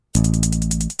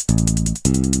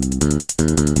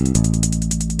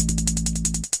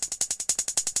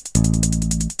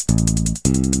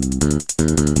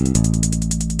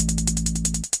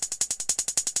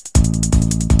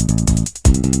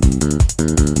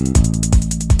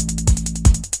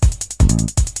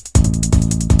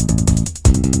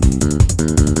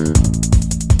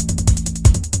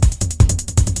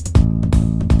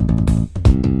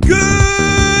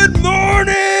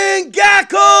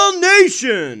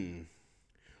Attention!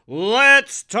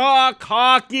 Let's talk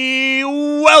hockey.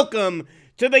 Welcome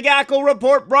to the Gackle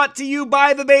Report, brought to you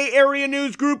by the Bay Area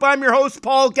News Group. I'm your host,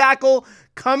 Paul Gackle,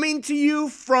 coming to you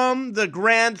from the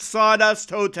Grand Sawgrass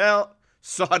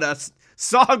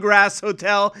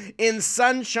Hotel in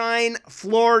Sunshine,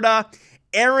 Florida.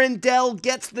 Aaron Dell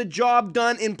gets the job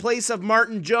done in place of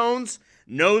Martin Jones.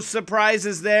 No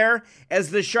surprises there,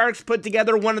 as the Sharks put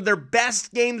together one of their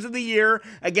best games of the year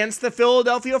against the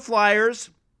Philadelphia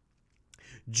Flyers.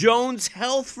 Jones'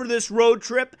 health for this road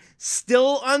trip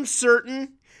still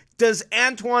uncertain. Does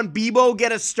Antoine Bibeau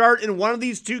get a start in one of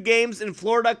these two games in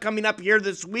Florida coming up here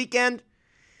this weekend?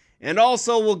 And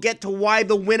also we'll get to why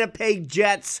the Winnipeg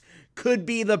Jets could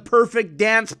be the perfect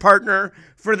dance partner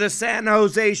for the San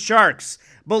Jose Sharks.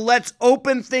 But let's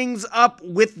open things up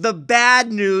with the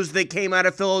bad news that came out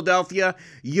of Philadelphia.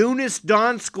 Joonas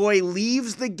Donskoi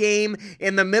leaves the game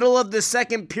in the middle of the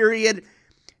second period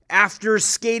after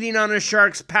skating on a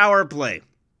Sharks power play.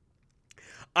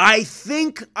 I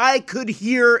think I could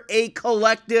hear a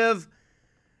collective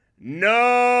 "No!"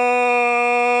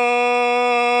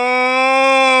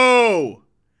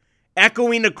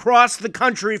 echoing across the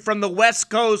country from the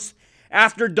West Coast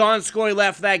after Donskoi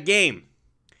left that game.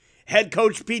 Head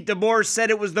coach Pete DeBoer said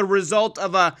it was the result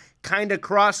of a kind of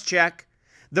cross-check.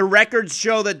 The records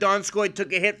show that Donskoi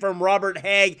took a hit from Robert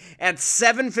Hagg at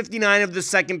 7:59 of the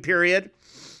second period.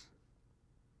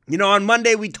 You know, on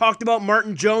Monday we talked about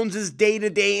Martin Jones'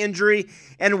 day-to-day injury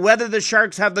and whether the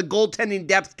Sharks have the goaltending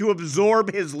depth to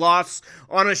absorb his loss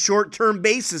on a short-term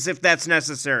basis if that's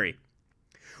necessary.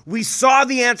 We saw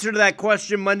the answer to that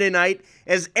question Monday night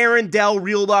as Aaron Dell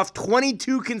reeled off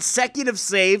 22 consecutive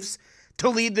saves to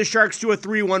lead the Sharks to a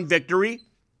 3-1 victory.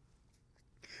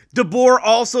 DeBoer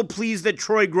also pleased that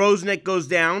Troy Grosenick goes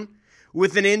down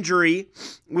with an injury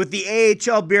with the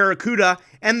AHL Barracuda,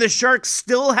 and the Sharks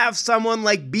still have someone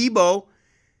like Bibeau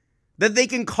that they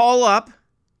can call up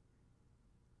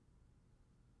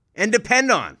and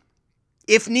depend on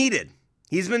if needed.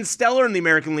 He's been stellar in the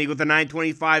American League with a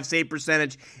 .925 save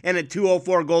percentage and a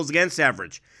 .204 goals against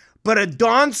average. But a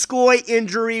Donskoi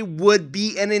injury would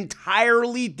be an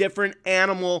entirely different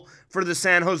animal for the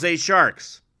San Jose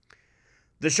Sharks.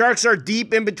 The Sharks are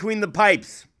deep in between the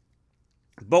pipes.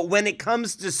 But when it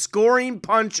comes to scoring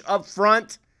punch up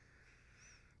front,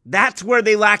 that's where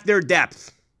they lack their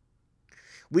depth.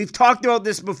 We've talked about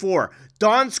this before.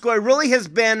 Donskoi really has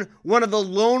been one of the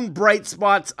lone bright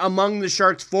spots among the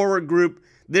Sharks forward group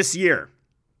this year.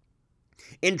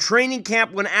 In training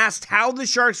camp, when asked how the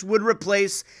Sharks would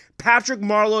replace Patrick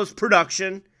Marleau's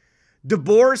production,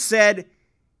 DeBoer said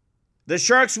the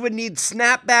Sharks would need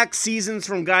snapback seasons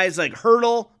from guys like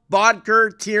Hertl,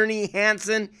 Bodker, Tierney,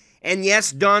 Hansen, and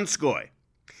yes, Donskoi.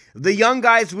 The young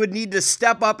guys would need to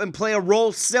step up and play a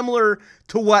role similar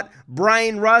to what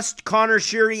Brian Rust, Connor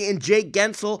Sheary, and Jake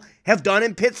Gensel have done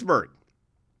in Pittsburgh.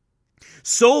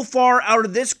 So far out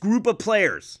of this group of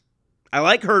players, I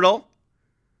like Hertl.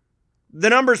 The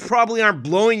numbers probably aren't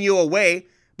blowing you away,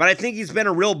 but I think he's been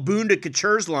a real boon to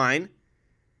Couture's line.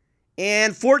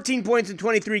 And 14 points in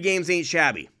 23 games ain't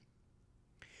shabby.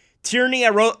 Tierney,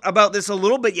 I wrote about this a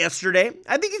little bit yesterday.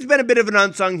 I think he's been a bit of an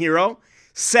unsung hero,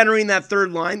 centering that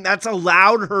third line. That's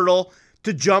allowed Hertl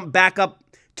to jump back up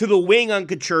to the wing on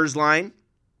Couture's line.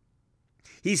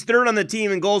 He's third on the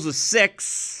team in goals with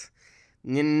 6.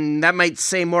 And that might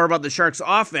say more about the Sharks'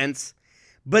 offense,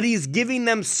 but he's giving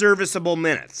them serviceable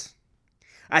minutes.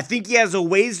 I think he has a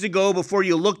ways to go before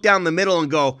you look down the middle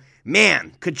and go,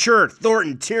 man, Couture,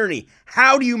 Thornton, Tierney,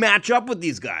 how do you match up with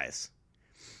these guys?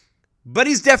 But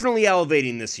he's definitely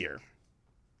elevating this year.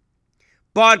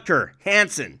 Bodker,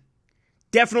 Hansen,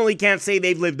 definitely can't say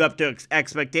they've lived up to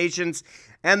expectations.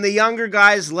 And the younger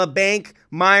guys, LeBanc,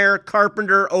 Meyer,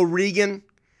 Carpenter, O'Regan,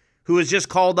 who was just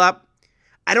called up,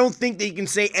 I don't think that you can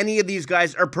say any of these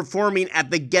guys are performing at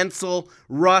the Gensel,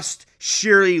 Rust,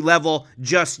 Sheary level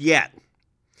just yet.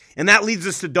 And that leads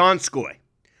us to Donskoi.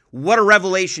 What a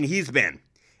revelation he's been.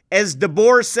 As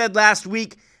DeBoer said last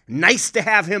week, nice to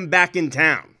have him back in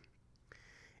town.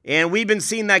 And we've been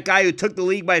seeing that guy who took the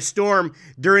league by storm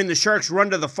during the Sharks' run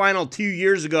to the final 2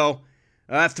 years ago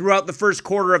throughout the first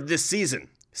quarter of this season.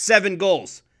 7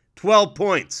 goals, 12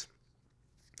 points.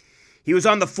 He was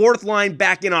on the fourth line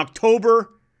back in October,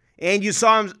 and you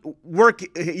saw him work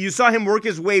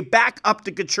his way back up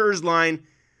to Couture's line,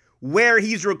 where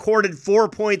he's recorded 4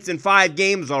 points in 5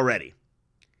 games already.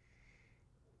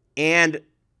 And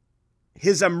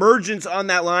his emergence on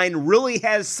that line really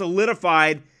has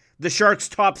solidified the Sharks'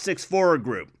 top 6 forward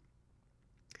group.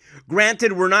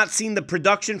 Granted, we're not seeing the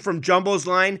production from Jumbo's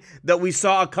line that we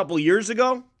saw a couple years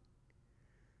ago,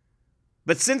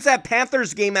 But since that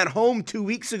Panthers game at home 2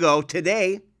 weeks ago,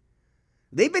 today,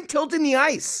 they've been tilting the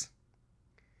ice.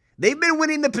 They've been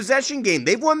winning the possession game.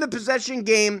 They've won the possession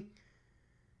game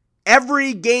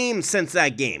every game since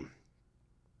that game.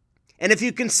 And if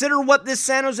you consider what this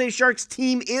San Jose Sharks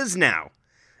team is now,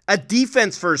 a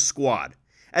defense-first squad,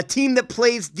 a team that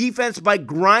plays defense by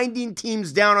grinding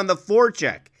teams down on the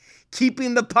forecheck,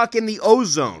 keeping the puck in the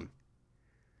O-zone,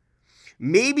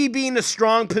 maybe being a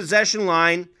strong possession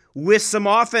line with some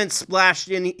offense splashed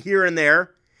in here and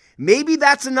there, maybe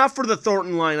that's enough for the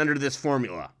Thornton line under this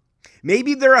formula.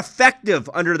 Maybe they're effective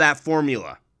under that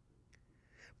formula.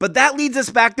 But that leads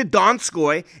us back to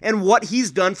Donskoi and what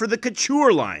he's done for the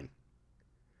Couture line.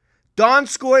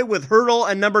 Donskoi with Hertl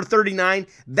and number 39,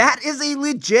 that is a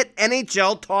legit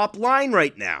NHL top line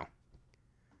right now.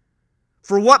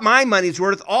 For what my money's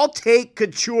worth, I'll take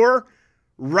Couture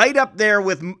right up there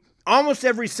with almost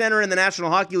every center in the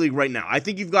National Hockey League right now. I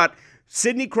think you've got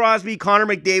Sidney Crosby, Connor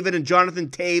McDavid, and Jonathan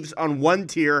Toews on one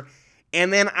tier,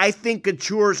 and then I think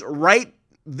Couture's right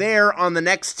there on the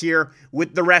next tier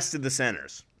with the rest of the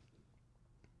centers.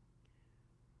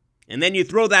 And then you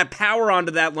throw that power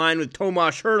onto that line with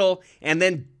Tomas Hertl, and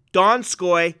then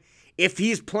Donskoi, if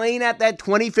he's playing at that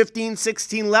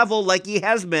 2015-16 level like he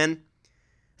has been,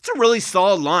 it's a really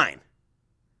solid line.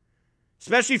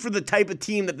 Especially for the type of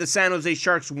team that the San Jose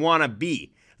Sharks want to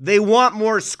be. They want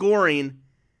more scoring,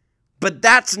 but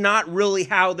that's not really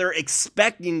how they're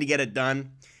expecting to get it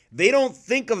done. They don't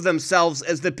think of themselves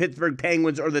as the Pittsburgh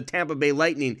Penguins or the Tampa Bay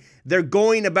Lightning. They're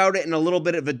going about it in a little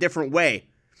bit of a different way.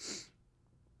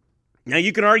 Now,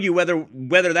 you can argue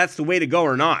whether that's the way to go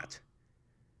or not.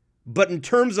 But in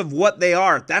terms of what they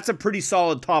are, that's a pretty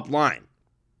solid top line.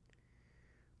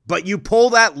 But you pull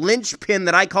that linchpin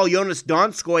that I call Joonas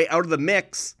Donskoi out of the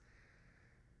mix,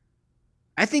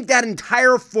 I think that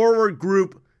entire forward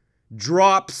group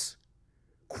drops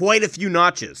quite a few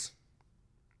notches.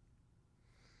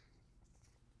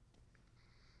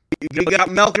 You got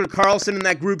Melker Karlsson in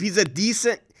that group. He's a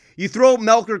decent... You throw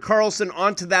Melker Karlsson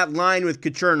onto that line with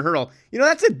Couture and Hertl.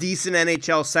 That's a decent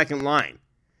NHL second line.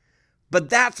 But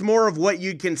that's more of what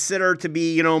you'd consider to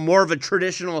be, more of a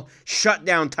traditional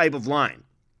shutdown type of line.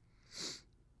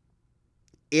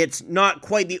 It's not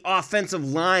quite the offensive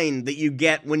line that you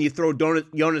get when you throw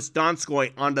Joonas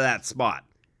Donskoi onto that spot.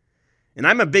 And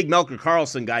I'm a big Melker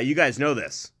Karlsson guy. You guys know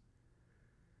this.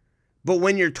 But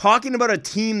when you're talking about a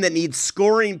team that needs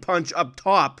scoring punch up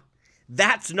top,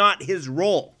 that's not his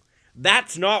role.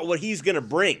 That's not what he's going to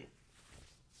bring.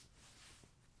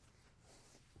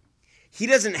 He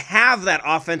doesn't have that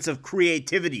offensive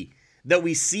creativity that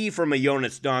we see from a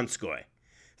Joonas Donskoi.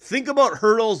 Think about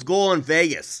Hertl's goal in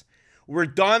Vegas, where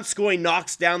Donskoi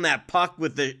knocks down that puck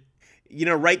with the,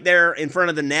 right there in front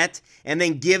of the net, and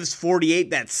then gives 48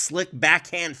 that slick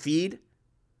backhand feed.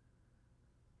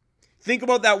 Think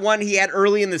about that one he had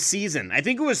early in the season. I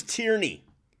think it was Tierney.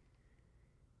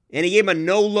 And he gave him a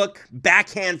no-look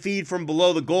backhand feed from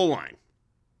below the goal line.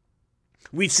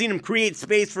 We've seen him create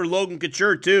space for Logan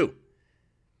Couture, too.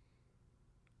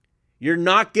 You're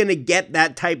not going to get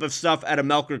that type of stuff out of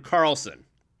Melker Karlsson.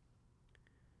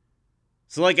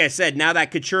 So like I said, now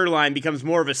that Couture line becomes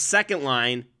more of a second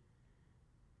line.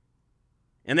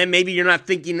 And then maybe you're not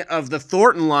thinking of the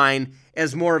Thornton line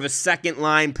as more of a second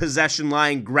line, possession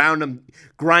line, grind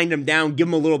them down, give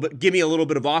me a little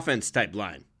bit of offense type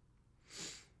line.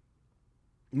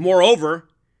 Moreover,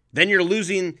 then you're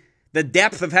losing the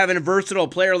depth of having a versatile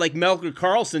player like Melker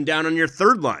Karlsson down on your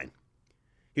third line.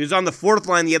 He was on the fourth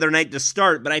line the other night to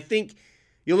start, but I think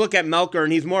you look at Melker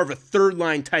and he's more of a third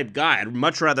line type guy. I'd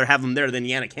much rather have him there than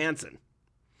Jannik Hansen.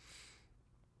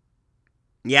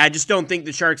 Yeah, I just don't think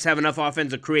the Sharks have enough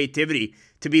offensive creativity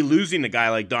to be losing a guy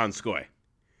like Donskoi.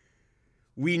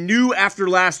 We knew after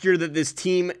last year that this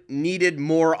team needed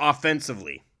more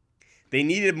offensively. They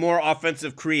needed more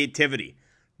offensive creativity.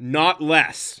 Not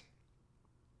less.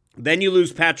 Then you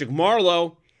lose Patrick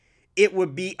Marleau. It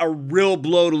would be a real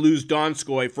blow to lose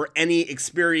Donskoi for any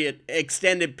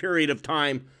extended period of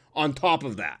time on top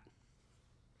of that.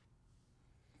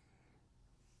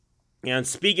 And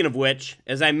speaking of which,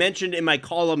 as I mentioned in my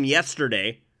column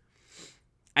yesterday,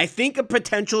 I think a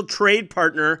potential trade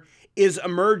partner is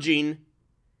emerging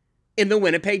in the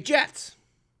Winnipeg Jets.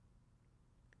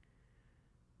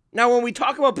 Now, when we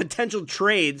talk about potential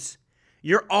trades,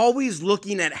 you're always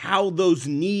looking at how those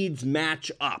needs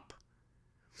match up.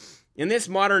 In this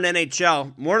modern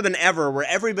NHL, more than ever, where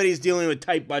everybody's dealing with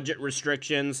tight budget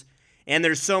restrictions and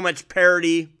there's so much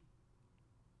parity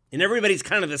and everybody's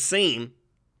kind of the same,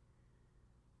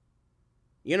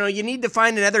 you need to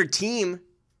find another team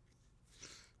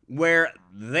where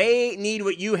they need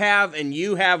what you have and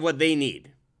you have what they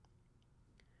need.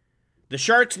 The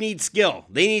Sharks need skill.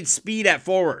 They need speed at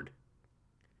forward.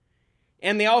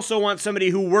 And they also want somebody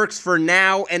who works for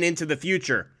now and into the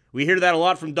future. We hear that a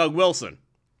lot from Doug Wilson.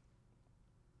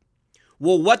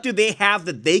 Well, what do they have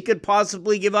that they could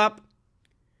possibly give up?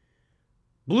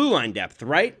 Blue line depth,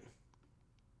 right?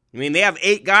 I mean, they have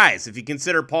 8 guys, if you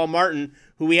consider Paul Martin,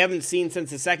 who we haven't seen since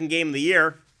the second game of the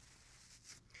year,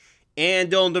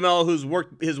 and Dylan DeMello, who's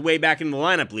worked his way back into the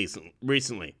lineup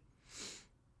recently.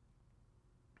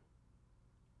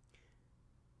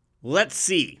 Let's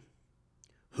see.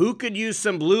 Who could use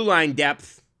some blue line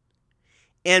depth?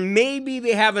 And maybe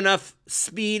they have enough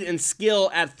speed and skill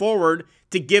at forward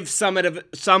to give some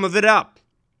of it up.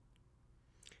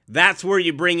 That's where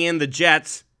you bring in the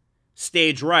Jets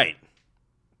stage right.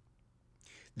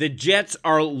 The Jets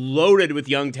are loaded with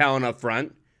young talent up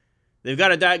front. They've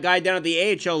got a guy down at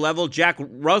the AHL level, Jack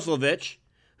Ruslovich,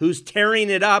 who's tearing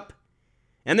it up,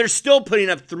 and they're still putting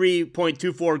up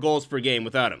 3.24 goals per game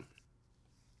without him.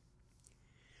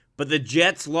 But the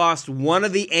Jets lost one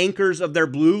of the anchors of their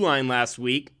blue line last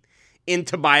week in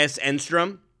Tobias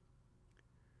Enstrom,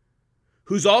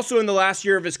 who's also in the last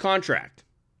year of his contract.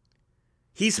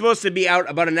 He's supposed to be out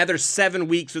about another 7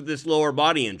 weeks with this lower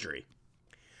body injury.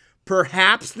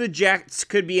 Perhaps the Jets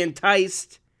could be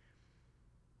enticed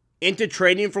into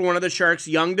trading for one of the Sharks'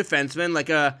 young defensemen, like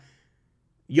a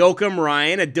Joakim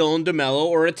Ryan, a Dylan DeMello,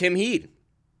 or a Tim Heed.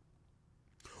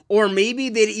 Or maybe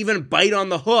they'd even bite on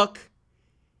the hook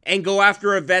and go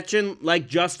after a veteran like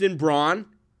Justin Braun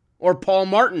or Paul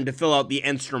Martin to fill out the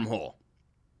Enstrom hole.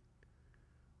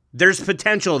 There's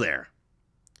potential there.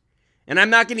 And I'm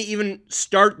not going to even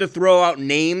start to throw out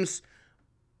names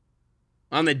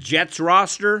on the Jets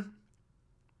roster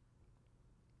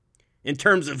in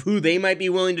terms of who they might be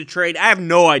willing to trade. I have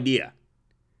no idea.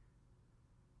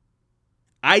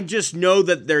 I just know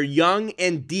that they're young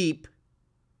and deep,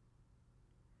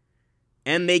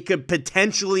 and they could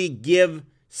potentially give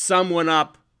someone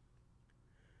up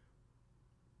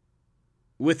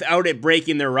without it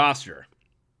breaking their roster.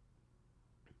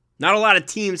 Not a lot of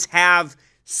teams have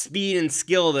speed and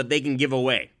skill that they can give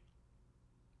away.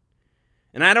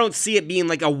 And I don't see it being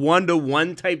like a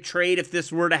 1-to-1 type trade if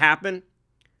this were to happen.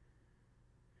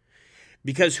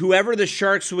 Because whoever the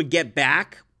Sharks would get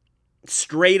back,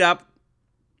 straight up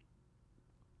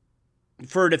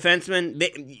for a defenseman,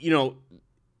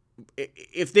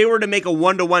 if they were to make a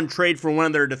 1-to-1 trade for one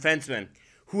of their defensemen,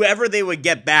 whoever they would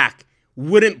get back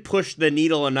wouldn't push the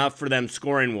needle enough for them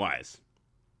scoring-wise.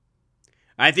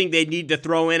 I think they need to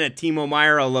throw in a Timo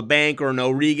Meier, a LeBanc, or an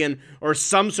O'Regan, or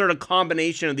some sort of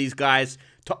combination of these guys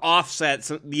to offset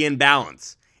the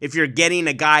imbalance. If you're getting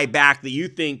a guy back that you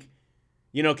think,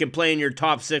 can play in your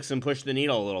top 6 and push the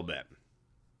needle a little bit.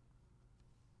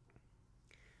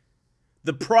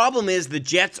 The problem is the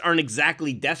Jets aren't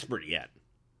exactly desperate yet.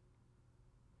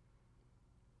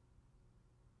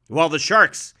 While the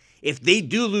Sharks, if they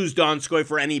do lose Donskoi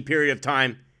for any period of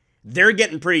time, they're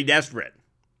getting pretty desperate.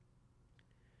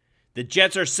 The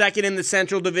Jets are second in the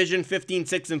Central Division,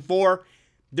 15-6-4.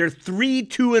 They're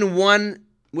 3-2-1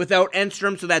 without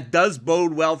Enstrom, so that does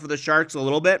bode well for the Sharks a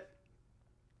little bit.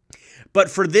 But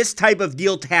for this type of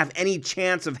deal to have any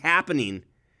chance of happening,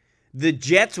 the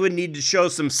Jets would need to show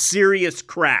some serious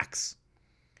cracks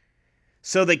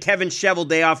so that Kevin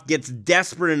Cheveldayoff gets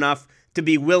desperate enough to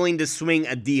be willing to swing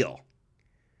a deal.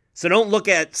 So don't look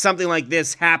at something like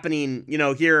this happening,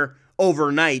 here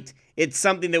overnight. It's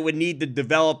something that would need to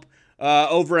develop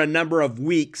over a number of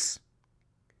weeks,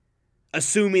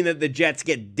 assuming that the Jets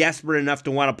get desperate enough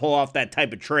to want to pull off that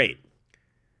type of trade.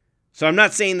 So I'm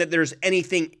not saying that there's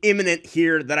anything imminent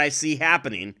here that I see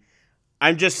happening.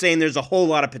 I'm just saying there's a whole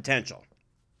lot of potential.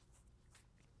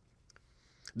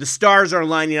 The stars are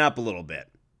lining up a little bit.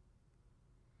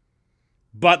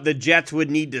 But the Jets would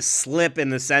need to slip in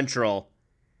the Central.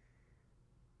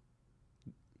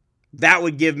 That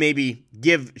would give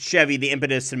Chevy the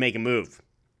impetus to make a move.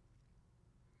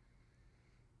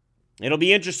 It'll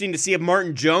be interesting to see if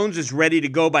Martin Jones is ready to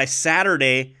go by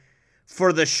Saturday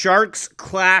for the Sharks'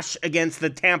 clash against the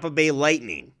Tampa Bay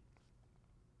Lightning.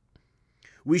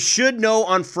 We should know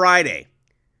on Friday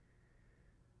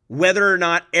whether or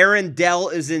not Aaron Dell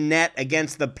is in net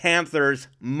against the Panthers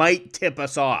might tip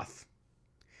us off.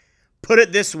 Put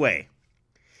it this way.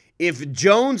 If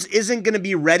Jones isn't going to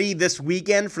be ready this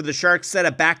weekend for the Sharks set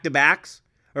of back-to-backs,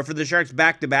 or for the Sharks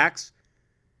back-to-backs,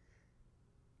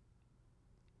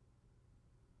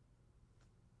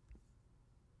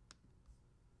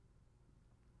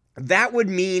 that would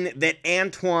mean that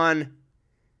Antoine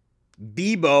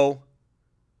Bibeau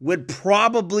would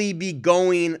probably be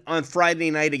going on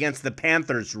Friday night against the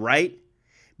Panthers, right?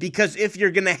 Because if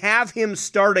you're going to have him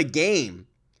start a game,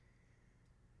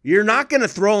 you're not going to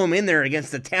throw him in there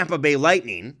against the Tampa Bay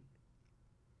Lightning.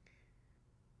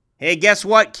 Hey, guess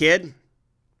what, kid?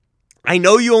 I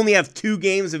know you only have 2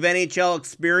 games of NHL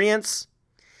experience.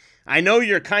 I know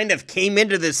you're kind of came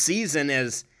into this season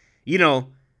as,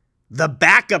 the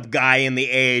backup guy in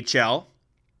the AHL.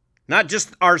 Not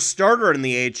just our starter in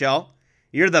the AHL.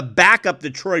 You're the backup to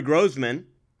Troy Grosnick.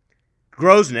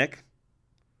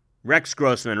 Rex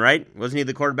Grossman, right? Wasn't he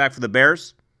the quarterback for the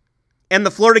Bears? And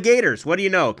the Florida Gators. What do you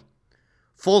know?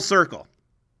 Full circle.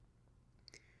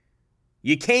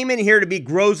 You came in here to be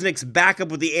Grosnick's backup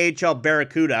with the AHL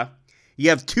Barracuda. You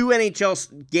have 2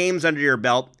 NHL games under your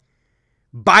belt.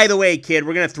 By the way, kid,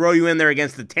 we're going to throw you in there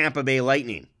against the Tampa Bay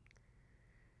Lightning.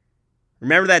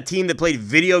 Remember that team that played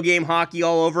video game hockey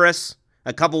all over us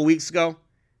a couple weeks ago?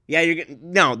 Yeah,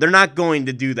 no, they're not going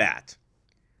to do that.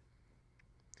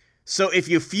 So if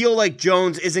you feel like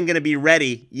Jones isn't going to be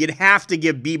ready, you'd have to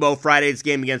give Bebo Friday's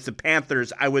game against the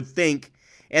Panthers, I would think,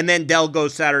 and then Dell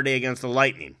goes Saturday against the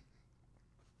Lightning.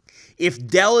 If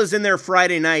Dell is in there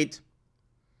Friday night,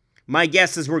 my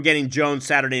guess is we're getting Jones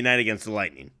Saturday night against the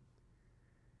Lightning.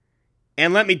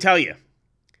 And let me tell you,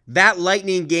 that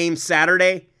Lightning game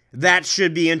Saturday, that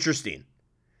should be interesting.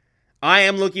 I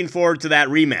am looking forward to that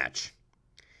rematch.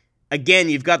 Again,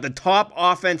 you've got the top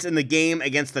offense in the game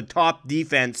against the top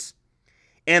defense,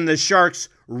 and the Sharks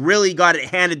really got it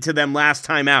handed to them last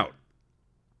time out.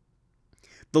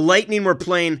 The Lightning were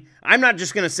playing, I'm not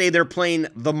just going to say they're playing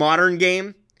the modern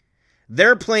game.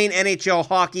 They're playing NHL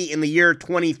hockey in the year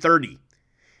 2030.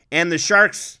 And the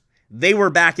Sharks, they were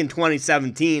back in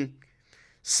 2017.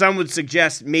 Some would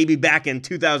suggest maybe back in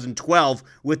 2012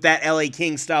 with that LA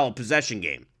Kings style of possession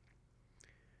game.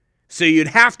 So you'd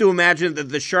have to imagine that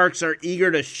the Sharks are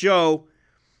eager to show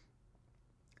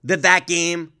that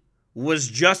game was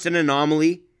just an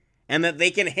anomaly and that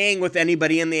they can hang with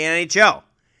anybody in the NHL.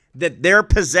 That their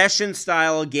possession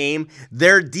style game,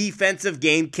 their defensive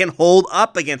game can hold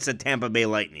up against the Tampa Bay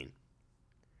Lightning.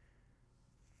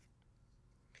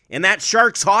 And that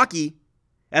Sharks hockey,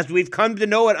 as we've come to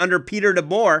know it under Peter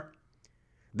DeBoer,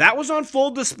 that was on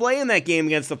full display in that game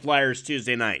against the Flyers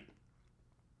Tuesday night.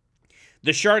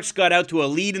 The Sharks got out to a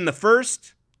lead in the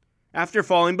first after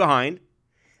falling behind.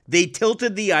 They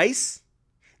tilted the ice.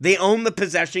 They owned the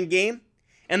possession game.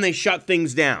 And they shut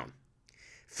things down.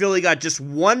 Philly got just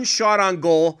 1 shot on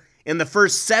goal in the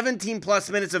first 17-plus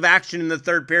minutes of action in the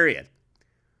third period.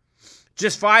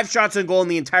 Just 5 shots on goal in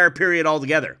the entire period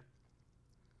altogether.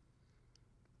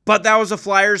 But that was a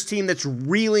Flyers team that's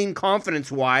reeling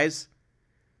confidence-wise.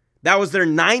 That was their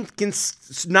ninth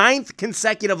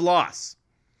consecutive loss.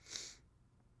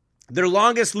 Their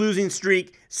longest losing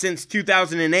streak since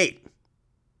 2008.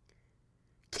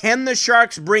 Can the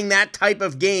Sharks bring that type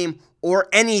of game or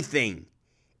anything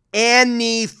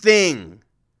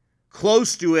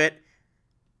close to it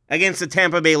against the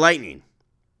Tampa Bay Lightning?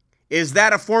 Is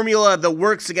that a formula that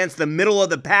works against the middle of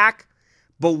the pack?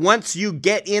 But once you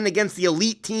get in against the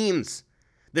elite teams,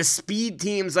 the speed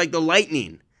teams like the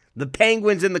Lightning, the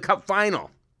Penguins in the Cup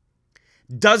final,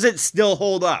 does it still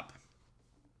hold up?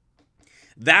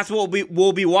 That's what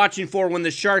we'll be watching for when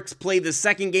the Sharks play the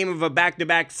second game of a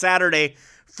back-to-back Saturday.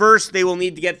 First, they will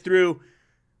need to get through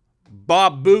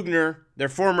Bob Boughner, their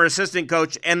former assistant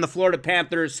coach, and the Florida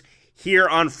Panthers here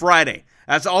on Friday.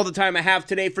 That's all the time I have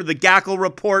today for the Gackle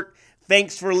Report.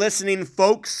 Thanks for listening,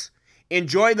 folks.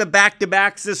 Enjoy the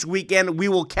back-to-backs this weekend. We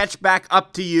will catch back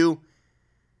up to you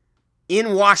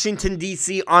in Washington,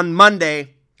 D.C. on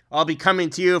Monday. I'll be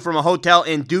coming to you from a hotel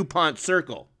in DuPont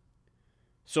Circle.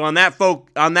 So on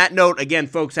that note, again,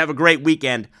 folks, have a great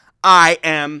weekend. I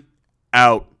am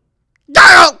out.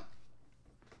 Gackle!